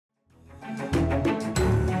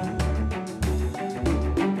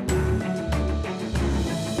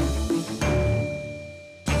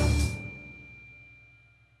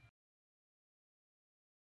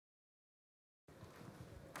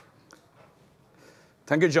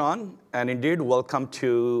Thank you, John. And indeed, welcome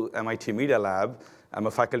to MIT Media Lab. I'm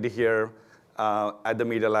a faculty here at the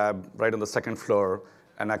Media Lab, right on the second floor,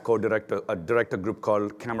 and I co-direct a group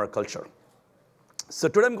called Camera Culture. So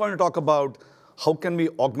today I'm going to talk about how can we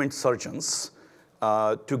augment surgeons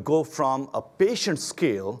to go from a patient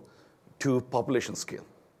scale to population scale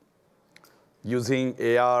using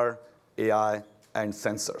AR, AI, and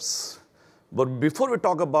sensors. But before we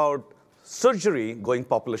talk about surgery going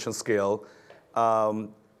population scale,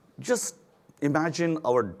 just imagine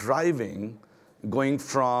our driving going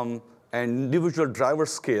from an individual driver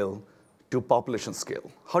scale to population scale.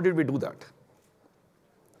 How did we do that?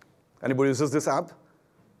 Anybody uses this app?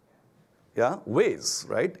 Yeah, Waze,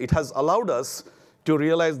 right? It has allowed us to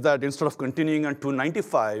realize that instead of continuing on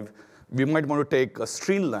 295, we might want to take a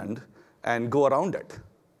streamland and go around it.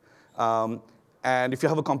 And if you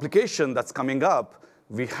have a complication that's coming up,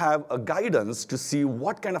 we have a guidance to see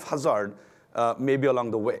what kind of hazard may be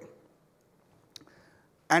along the way.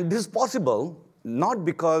 And this is possible not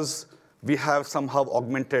because we have somehow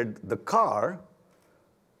augmented the car,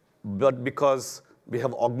 but because we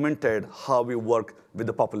have augmented how we work with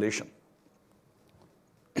the population.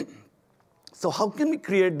 So how can we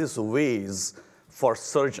create these ways for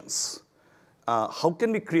surgeons? How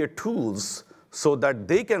can we create tools so that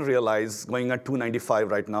they can realize going at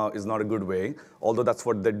 295 right now is not a good way, although that's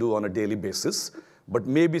what they do on a daily basis. But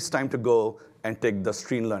maybe it's time to go and take the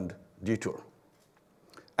streamland detour.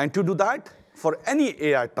 And to do that, for any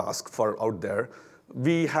AI task out there,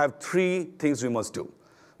 we have three things we must do.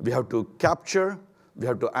 We have to capture, we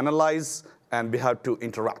have to analyze, and we have to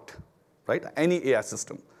interact, right? Any AI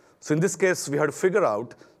system. So in this case, we have to figure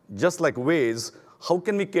out, just like Waze, how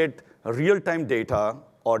can we get real-time data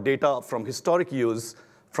or data from historic use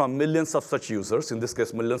from millions of such users, in this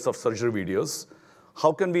case, millions of surgery videos.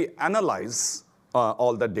 How can we analyze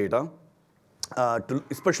all that data to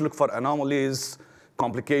especially look for anomalies,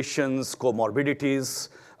 complications, comorbidities,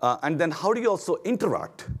 and then how do you also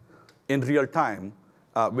interact in real time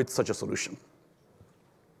with such a solution?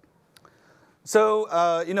 So,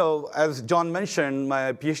 as John mentioned,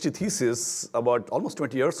 my PhD thesis about almost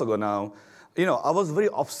 20 years ago now, I was very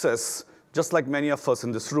obsessed, just like many of us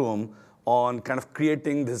in this room, on kind of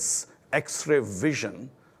creating this X-ray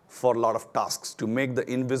vision for a lot of tasks to make the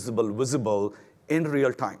invisible visible in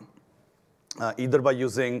real time, either by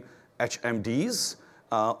using HMDs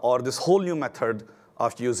or this whole new method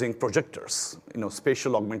of using projectors,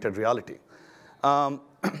 spatial augmented reality. And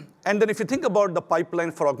then if you think about the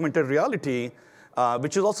pipeline for augmented reality,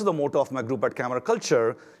 which is also the motto of my group at Camera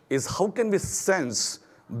Culture, is how can we sense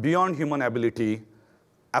beyond human ability,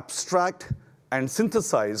 abstract, and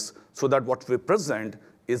synthesize so that what we present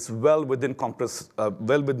is well within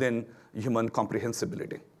human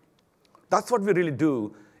comprehensibility. That's what we really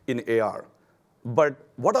do in AR. But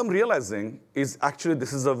what I'm realizing is actually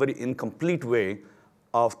this is a very incomplete way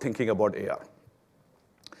of thinking about AR.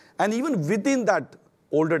 And even within that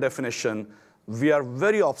older definition, we are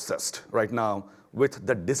very obsessed right now with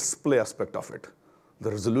the display aspect of it, the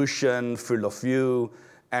resolution, field of view.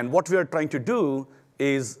 And what we are trying to do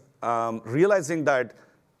is realizing that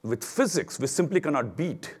with physics, we simply cannot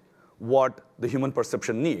beat what the human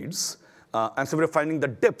perception needs. And so we're finding the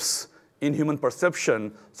dips in human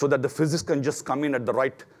perception so that the physics can just come in at the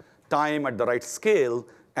right time, at the right scale,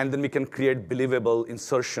 and then we can create believable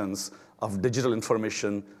insertions of digital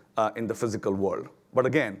information in the physical world. But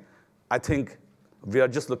again, I think we are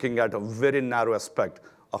just looking at a very narrow aspect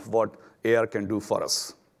of what AR can do for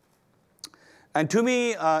us. And to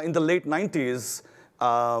me, in the late 90s,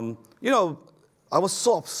 I was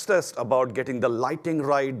so obsessed about getting the lighting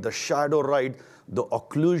right, the shadow right, the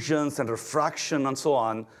occlusions and refraction and so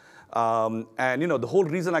on. And the whole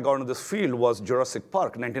reason I got into this field was Jurassic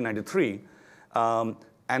Park, 1993.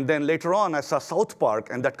 And then later on, I saw South Park,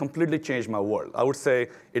 and that completely changed my world. I would say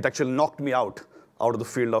it actually knocked me out of the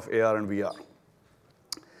field of AR and VR.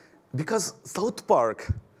 Because South Park,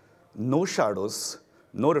 no shadows,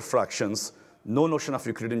 no refractions, no notion of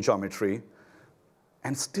Euclidean geometry,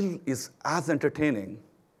 and still is as entertaining,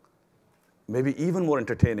 maybe even more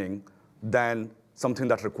entertaining than something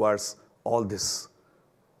that requires all this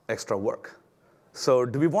extra work. So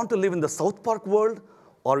do we want to live in the South Park world,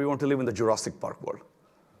 or we want to live in the Jurassic Park world?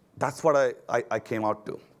 That's what I came out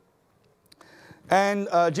to. And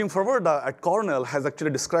Jim Favorda at Cornell has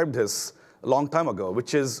actually described this a long time ago,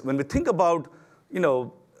 which is when we think about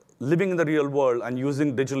living in the real world and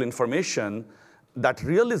using digital information, that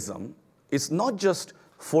realism is not just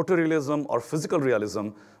photorealism or physical realism,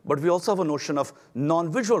 but we also have a notion of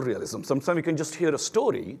non-visual realism. Sometimes we can just hear a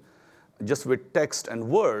story just with text and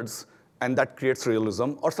words, and that creates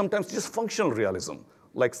realism, or sometimes just functional realism,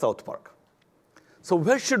 like South Park. So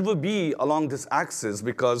where should we be along this axis?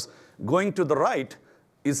 Because going to the right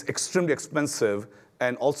is extremely expensive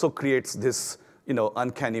and also creates this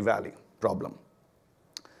uncanny valley problem.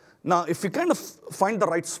 Now, if we kind of find the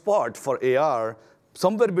right spot for AR,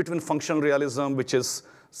 somewhere between functional realism, which is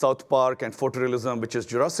South Park, and photorealism, which is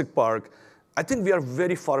Jurassic Park, I think we are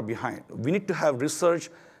very far behind. We need to have research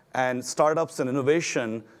and startups and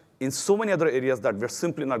innovation in so many other areas that we're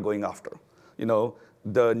simply not going after.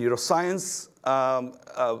 The neuroscience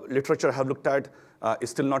literature I have looked at is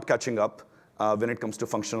still not catching up when it comes to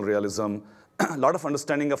functional realism. A lot of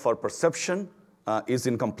understanding of our perception is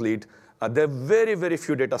incomplete. There are very, very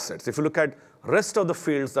few data sets. If you look at rest of the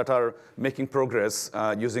fields that are making progress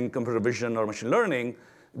using computer vision or machine learning,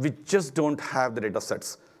 we just don't have the data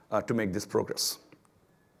sets to make this progress.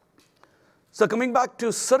 So coming back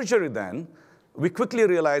to surgery then, we quickly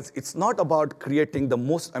realize it's not about creating the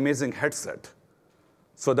most amazing headset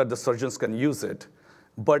so that the surgeons can use it,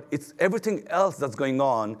 but it's everything else that's going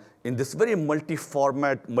on in this very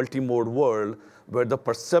multi-format, multi-mode world where the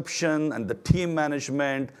perception and the team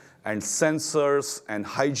management and sensors and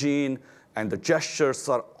hygiene and the gestures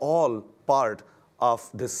are all part of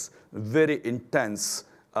this very intense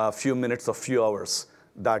few minutes or few hours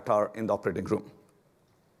that are in the operating room.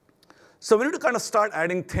 So we need to kind of start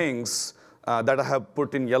adding things that I have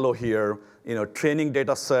put in yellow here, training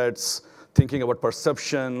data sets, thinking about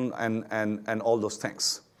perception, and all those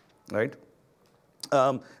things, right?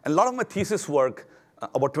 And a lot of my thesis work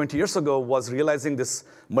about 20 years ago was realizing this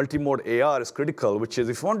multimode AR is critical, which is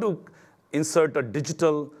if you want to insert a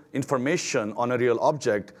digital information on a real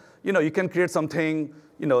object, you can create something,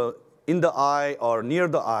 in the eye or near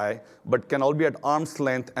the eye, but can all be at arm's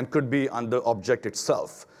length and could be on the object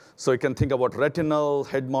itself. So you can think about retinal,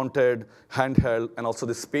 head-mounted, handheld, and also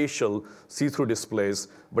the spatial see-through displays,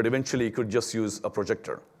 but eventually you could just use a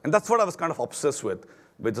projector. And that's what I was kind of obsessed with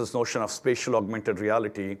this notion of spatial augmented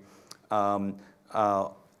reality,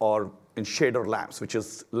 or in shader lamps, which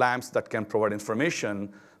is lamps that can provide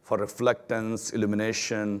information for reflectance,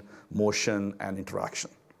 illumination, motion, and interaction.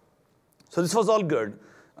 So this was all good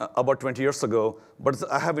about 20 years ago, but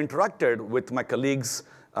I have interacted with my colleagues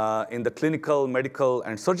in the clinical, medical,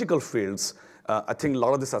 and surgical fields. I think a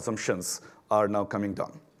lot of these assumptions are now coming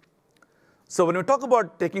down. So when we talk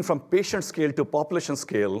about taking from patient scale to population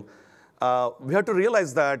scale, we have to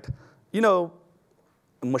realize that,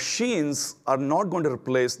 machines are not going to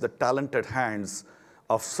replace the talented hands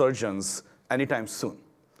of surgeons anytime soon.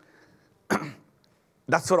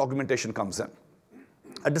 That's where augmentation comes in.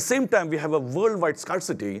 At the same time, we have a worldwide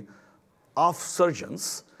scarcity of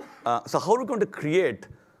surgeons. So how are we going to create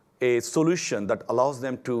a solution that allows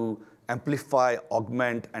them to amplify,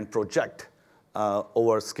 augment, and project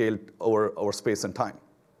over space and time?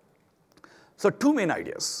 So two main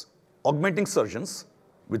ideas: augmenting surgeons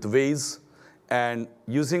with ways, and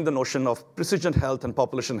using the notion of precision health and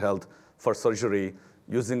population health for surgery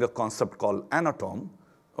using a concept called Anatome,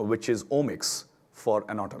 which is omics for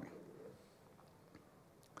anatomy.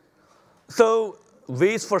 So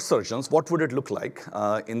ways for surgeons, what would it look like?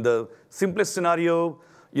 In the simplest scenario,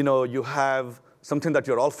 you have something that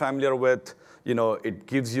you're all familiar with. It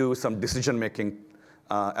gives you some decision-making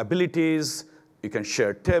abilities. You can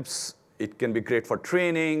share tips. It can be great for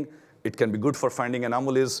training. It can be good for finding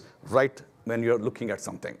anomalies right when you're looking at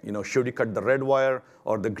something. Should you cut the red wire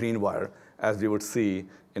or the green wire, as you would see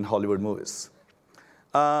in Hollywood movies?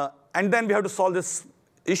 And then we have to solve these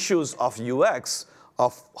issues of UX,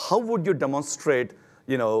 of how would you demonstrate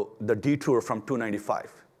the detour from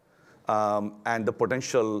 295 and the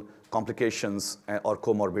potential complications or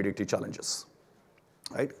comorbidity challenges,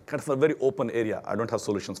 right? Kind of a very open area. I don't have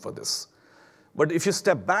solutions for this. But if you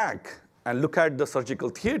step back and look at the surgical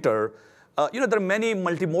theater, there are many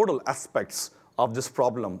multimodal aspects of this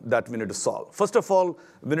problem that we need to solve. First of all,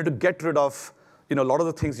 we need to get rid of a lot of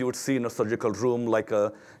the things you would see in a surgical room, like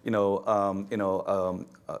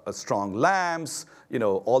strong lamps,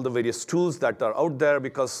 all the various tools that are out there,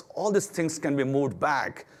 because all these things can be moved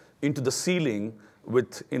back into the ceiling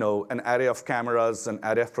with an array of cameras, an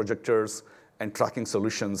array of projectors, and tracking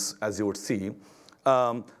solutions, as you would see.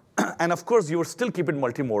 And of course, you would still keep it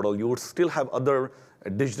multimodal. You would still have other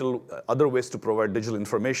ways to provide digital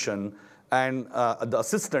information. And the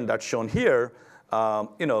assistant that's shown here,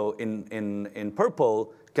 in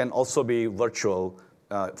purple, can also be virtual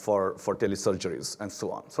for telesurgeries and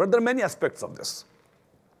so on. So there are many aspects of this.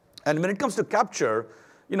 And when it comes to capture,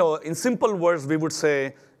 in simple words, we would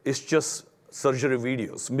say it's just surgery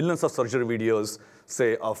videos, millions of surgery videos,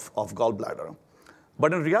 say, of gallbladder.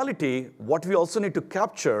 But in reality, what we also need to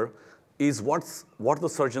capture is what the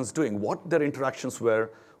surgeons doing, what their interactions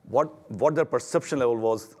were, what their perception level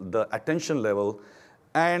was, the attention level.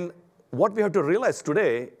 And what we have to realize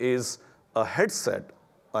today is a headset,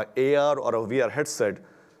 an AR or a VR headset,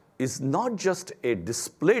 is not just a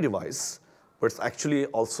display device, but it's actually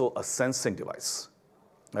also a sensing device,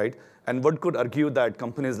 right? And one could argue that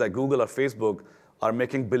companies like Google or Facebook are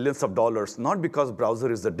making billions of dollars, not because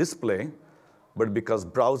browser is a display, but because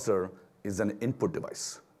browser is an input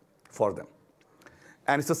device for them.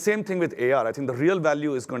 And it's the same thing with AR. I think the real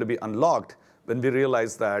value is going to be unlocked when we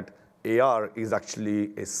realize that AR is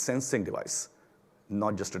actually a sensing device,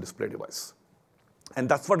 not just a display device. And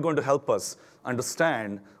that's what's going to help us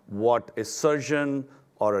understand what a surgeon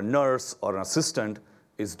or a nurse or an assistant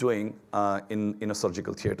is doing in a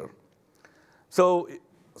surgical theater. So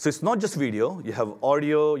it's not just video. You have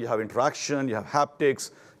audio, you have interaction, you have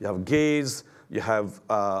haptics, you have gaze, you have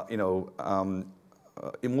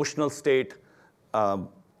emotional state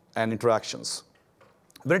and interactions.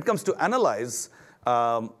 When it comes to analyze,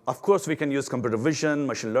 of course, we can use computer vision,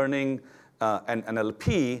 machine learning, and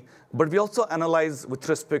NLP, but we also analyze with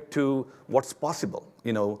respect to what's possible.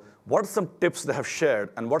 What are some tips they have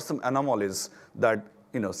shared, and what are some anomalies that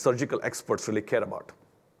surgical experts really care about.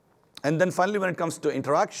 And then finally, when it comes to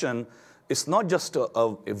interaction, it's not just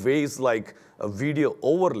a ways like a video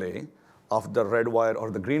overlay of the red wire or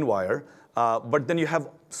the green wire, but then you have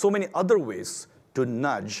so many other ways to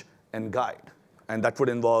nudge and guide. And that would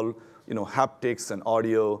involve haptics and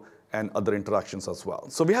audio and other interactions as well.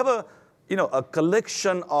 So we have a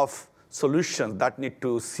collection of solutions that need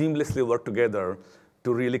to seamlessly work together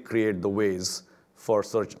to really create the ways for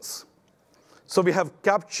surgeons. So we have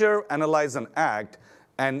capture, analyze, and act.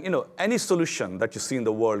 And any solution that you see in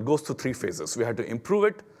the world goes through 3 phases. We have to improve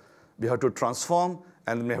it, we have to transform,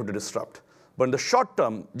 and then we have to disrupt. But in the short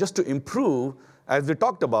term, just to improve, as we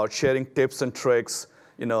talked about, sharing tips and tricks,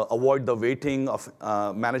 avoid the waiting of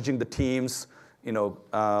managing the teams,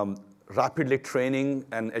 rapidly training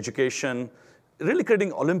and education, really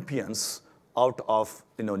creating Olympians out of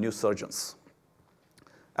new surgeons.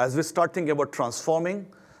 As we start thinking about transforming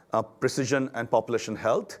precision and population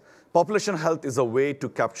health is a way to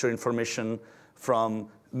capture information from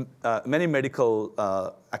many medical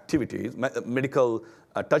activities, medical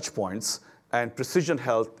touch points, and precision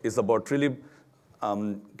health is about really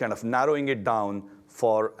kind of narrowing it down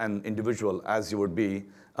for an individual as you would be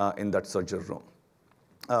in that surgery room.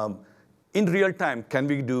 In real time, can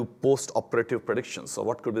we do post-operative predictions? So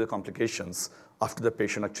what could be the complications after the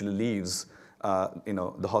patient actually leaves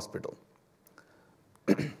the hospital?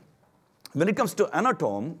 When it comes to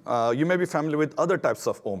Anatome, you may be familiar with other types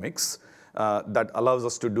of omics that allows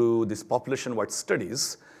us to do these population-wide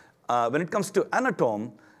studies. When it comes to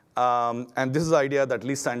Anatome, and this is the idea that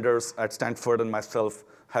Lee Sanders at Stanford and myself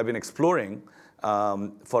have been exploring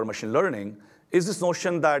for machine learning, is this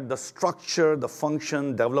notion that the structure, the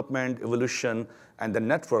function, development, evolution, and the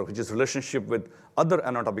network, which is relationship with other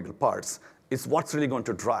anatomical parts, is what's really going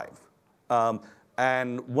to drive.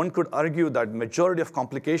 And one could argue that majority of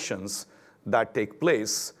complications that take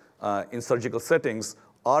place in surgical settings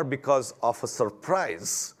are because of a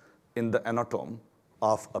surprise in the anatome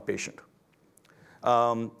of a patient.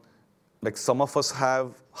 Like some of us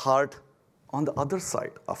have heart on the other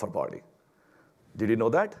side of our body. Did you know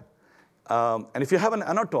that? And if you have an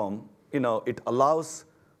anatome, it allows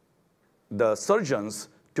the surgeons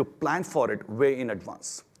to plan for it way in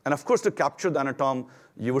advance. And of course, to capture the anatome,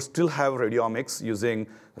 you would still have radiomics using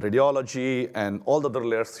radiology and all the other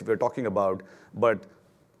layers we're talking about. But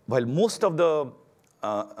while most of the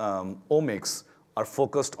omics are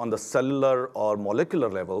focused on the cellular or molecular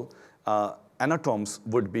level, anatomes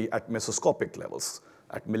would be at mesoscopic levels,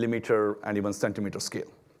 at millimeter and even centimeter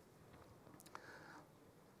scale.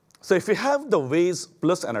 So if we have the Waze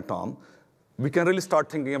plus Anatome, we can really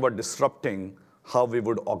start thinking about disrupting how we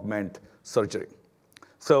would augment surgery.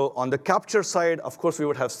 So on the capture side, of course, we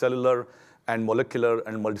would have cellular and molecular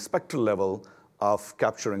and multispectral level of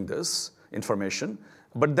capturing this information.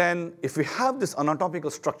 But then if we have this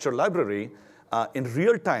anatomical structure library, in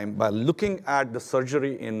real time, by looking at the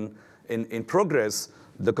surgery in progress,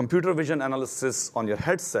 the computer vision analysis on your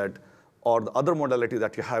headset or the other modality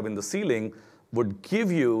that you have in the ceiling would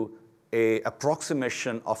give you an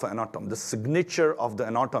approximation of an anatomy, the signature of the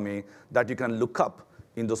anatomy that you can look up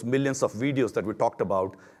in those millions of videos that we talked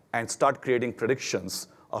about and start creating predictions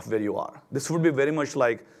of where you are. This would be very much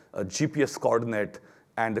like a GPS coordinate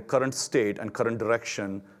and the current state and current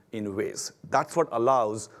direction in Waze. That's what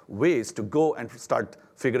allows Waze to go and start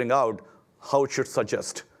figuring out how it should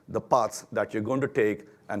suggest the paths that you're going to take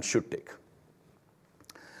and should take.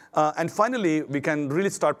 And finally, we can really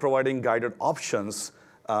start providing guided options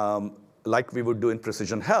like we would do in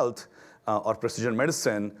precision health or precision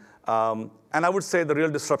medicine. And I would say the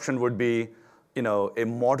real disruption would be, a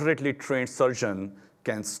moderately trained surgeon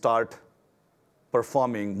can start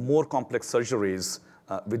performing more complex surgeries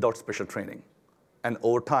without special training. And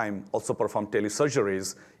over time, also perform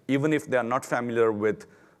telesurgeries, even if they are not familiar with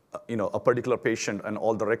a particular patient and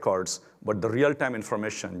all the records, but the real-time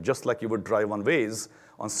information, just like you would drive on Waze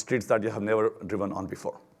on streets that you have never driven on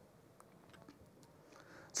before.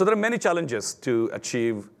 So there are many challenges to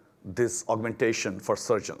achieve this augmentation for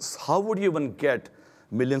surgeons. How would you even get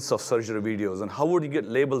millions of surgery videos, and how would you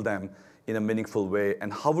label them in a meaningful way,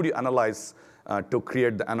 and how would you analyze to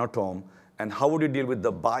create the Anatome, and how would you deal with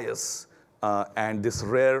the bias and these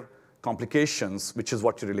rare complications, which is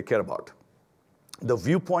what you really care about? The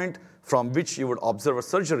viewpoint from which you would observe a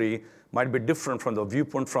surgery might be different from the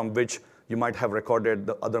viewpoint from which you might have recorded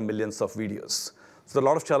the other millions of videos. So there are a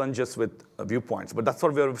lot of challenges with viewpoints, but that's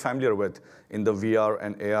what we're familiar with in the VR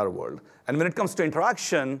and AR world. And when it comes to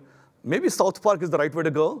interaction, maybe South Park is the right way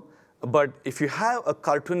to go, but if you have a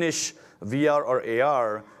cartoonish VR or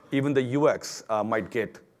AR, even the UX might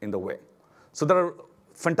get in the way. So there are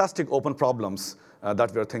fantastic open problems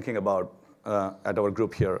that we're thinking about at our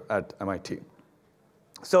group here at MIT.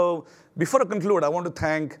 So before I conclude, I want to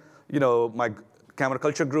thank my camera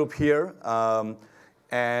culture group here, but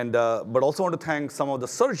also want to thank some of the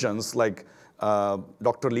surgeons like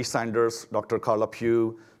Dr. Lee Sanders, Dr. Carla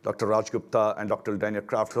Pugh, Dr. Raj Gupta, and Dr. Daniel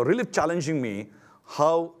Kraft, who are really challenging me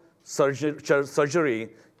how surgery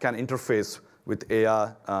can interface with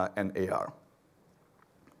AR and AR.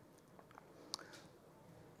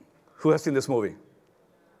 Who has seen this movie?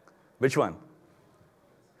 Which one?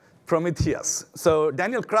 Prometheus. So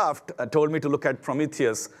Daniel Kraft told me to look at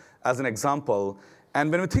Prometheus as an example. And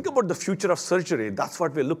when we think about the future of surgery, that's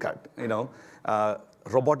what we look at.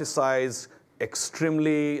 Roboticized,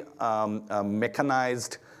 extremely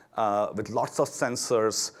mechanized, with lots of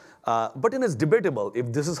sensors. But it's debatable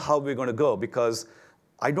if this is how we're going to go, because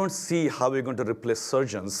I don't see how we're going to replace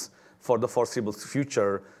surgeons for the foreseeable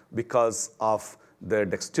future because of their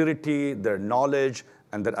dexterity, their knowledge,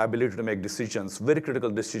 and their ability to make decisions, very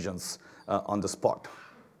critical decisions on the spot.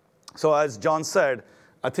 So as John said,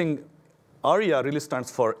 I think ARIA really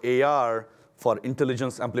stands for AR for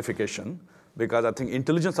intelligence amplification, because I think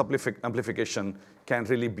intelligence amplification can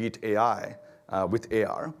really beat AI with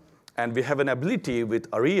AR. And we have an ability with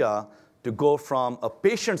ARIA to go from a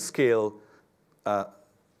patient scale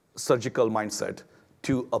surgical mindset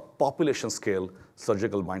to a population scale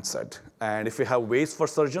surgical mindset. And if we have ways for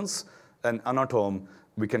surgeons and Anatome,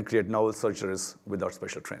 we can create novel surgeries without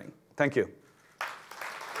special training. Thank you.